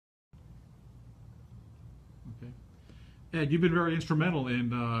Ed, you've been very instrumental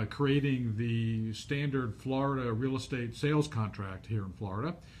in creating the standard Florida real estate sales contract here in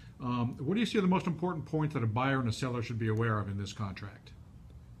Florida. What do you see are the most important points that a buyer and a seller should be aware of in this contract?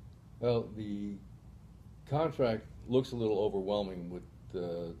 Well, the contract looks a little overwhelming with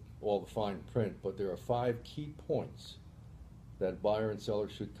all the fine print, but there are 5 key points that buyer and seller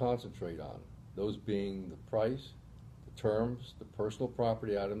should concentrate on. Those being the price, the terms, the personal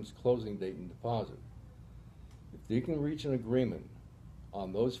property items, closing date, and deposit. If they can reach an agreement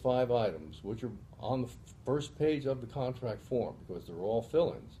on those 5 items, which are on the first page of the contract form, because they're all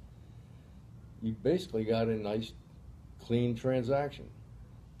fill-ins, you basically got a nice, clean transaction.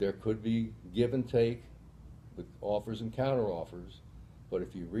 There could be give and take with offers and counteroffers, but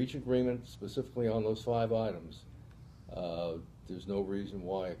if you reach agreement specifically on those 5 items, there's no reason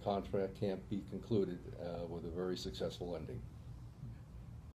why a contract can't be concluded with a very successful ending.